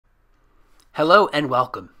Hello and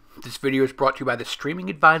welcome. This video is brought to you by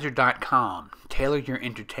thestreamingadvisor.com. Tailor your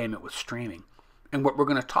entertainment with streaming. And what we're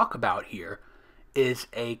going to talk about here is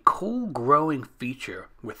a cool growing feature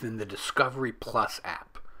within the Discovery Plus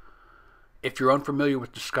app. If you're unfamiliar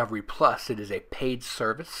with Discovery Plus, it is a paid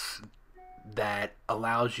service that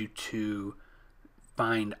allows you to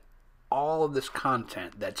find all of this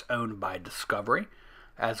content that's owned by Discovery,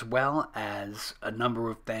 as well as a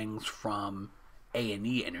number of things from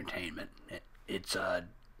A&E Entertainment. It's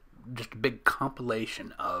just a big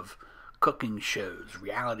compilation of cooking shows,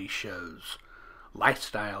 reality shows,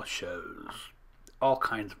 lifestyle shows, all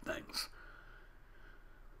kinds of things.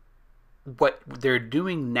 What they're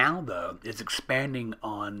doing now, though, is expanding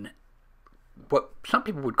on what some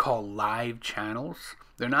people would call live channels.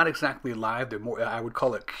 They're not exactly live, they're more, I would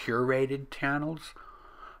call it curated channels.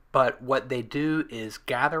 But what they do is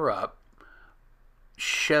gather up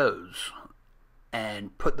shows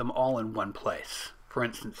and put them all in one place. For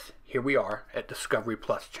instance, here we are at Discovery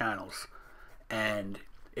Plus channels, and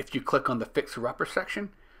if you click on the Fixer Upper section,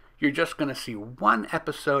 you're just going to see one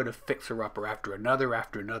episode of Fixer Upper after another,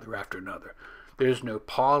 after another, after another. There's no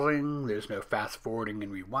pausing, there's no fast forwarding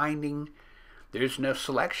and rewinding, there's no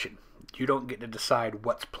selection. You don't get to decide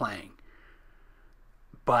what's playing.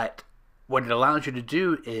 But what it allows you to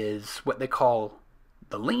do is what they call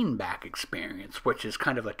the lean back experience, which is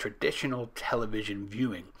kind of a traditional television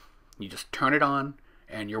viewing. You just turn it on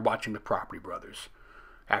and you're watching the Property Brothers.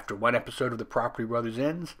 After one episode of the Property Brothers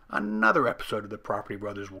ends, another episode of the Property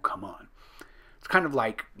Brothers will come on. It's kind of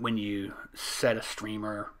like when you set a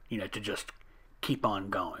streamer, to just keep on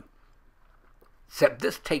going. Except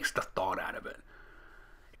this takes the thought out of it.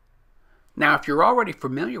 Now, if you're already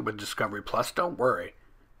familiar with Discovery Plus, don't worry.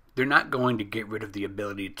 They're not going to get rid of the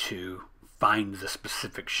ability to find the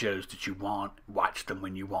specific shows that you want, watch them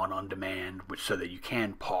when you want on demand, so that you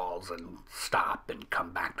can pause and stop and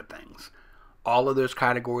come back to things. All of those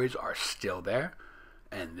categories are still there,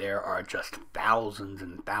 and there are just thousands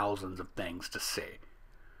and thousands of things to see.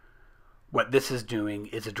 What this is doing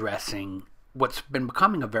is addressing what's been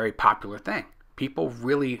becoming a very popular thing. People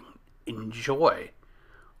really enjoy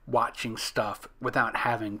watching stuff without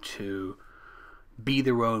having to be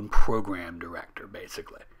their own program director,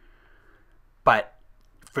 basically. But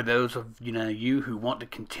for those of you who want to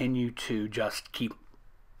continue to just keep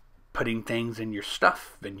putting things in your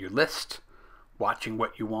stuff, in your list, watching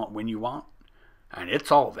what you want when you want, and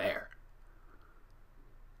it's all there.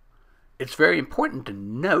 It's very important to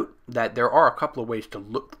note that there are a couple of ways to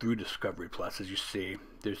look through Discovery Plus. As you see,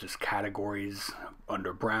 there's this categories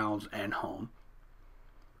under Browse and Home.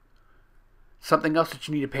 Something else that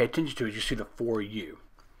you need to pay attention to is you see the For You.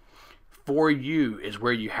 For You is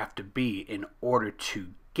where you have to be in order to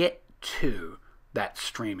get to that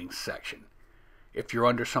streaming section. If you're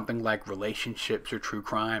under something like relationships or true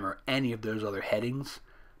crime or any of those other headings,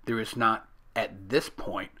 there is not, at this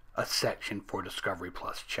point, a section for Discovery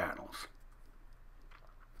Plus channels.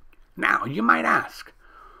 Now, you might ask,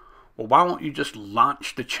 well, why won't you just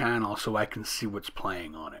launch the channel so I can see what's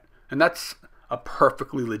playing on it? And that's a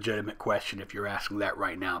perfectly legitimate question if you're asking that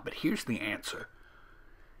right now, but here's the answer.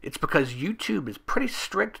 It's because YouTube is pretty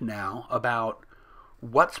strict now about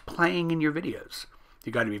what's playing in your videos.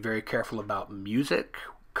 You got to be very careful about music,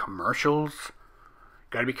 commercials. You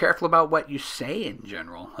got to be careful about what you say in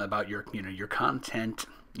general, about your content,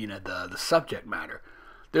 the subject matter.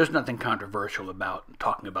 There's nothing controversial about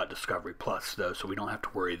talking about Discovery Plus, though, so we don't have to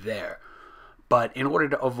worry there. But in order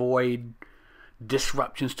to avoid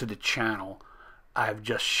disruptions to the channel, I've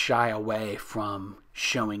just shy away from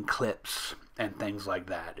showing clips and things like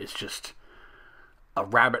that. It's just a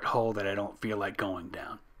rabbit hole that I don't feel like going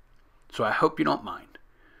down. So I hope you don't mind.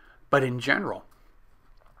 But in general,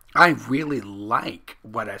 I really like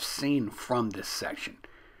what I've seen from this section.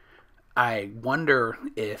 I wonder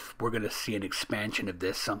if we're going to see an expansion of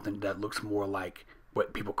this, something that looks more like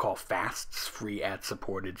what people call FASTs, free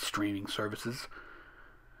ad-supported streaming services.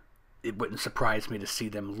 It wouldn't surprise me to see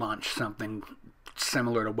them launch something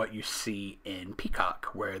similar to what you see in Peacock,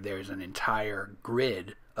 where there's an entire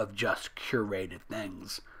grid of just curated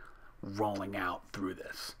things rolling out through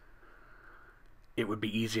this. It would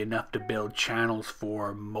be easy enough to build channels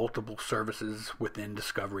for multiple services within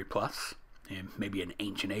Discovery Plus, and maybe an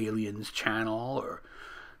Ancient Aliens channel or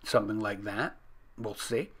something like that. We'll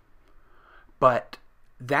see. But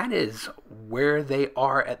that is where they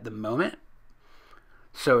are at the moment.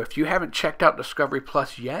 So if you haven't checked out Discovery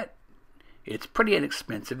Plus yet, it's pretty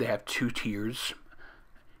inexpensive. They have 2 tiers.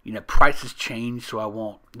 Prices change,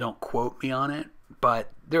 so don't quote me on it.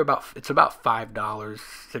 But it's about $5,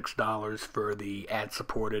 $6 for the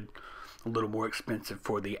ad-supported, a little more expensive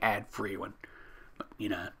for the ad-free one. You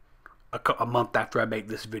know, a month after I make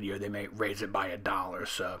this video, they may raise it by $1.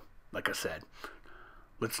 So, like I said,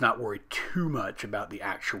 let's not worry too much about the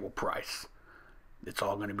actual price. It's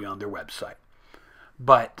all going to be on their website.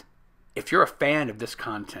 But if you're a fan of this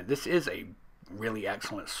content, this is a really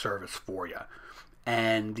excellent service for you.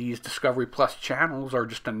 And these Discovery Plus channels are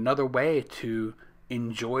just another way to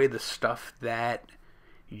enjoy the stuff that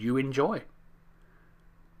you enjoy.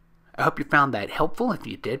 I hope you found that helpful. If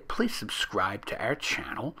you did, please subscribe to our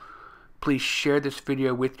channel. Please share this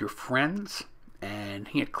video with your friends. And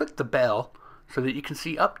click the bell so that you can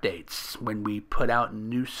see updates when we put out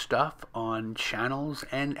new stuff on channels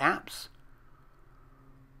and apps.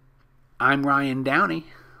 I'm Ryan Downey,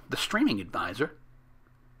 the streaming advisor.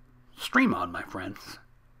 Stream on, my friends.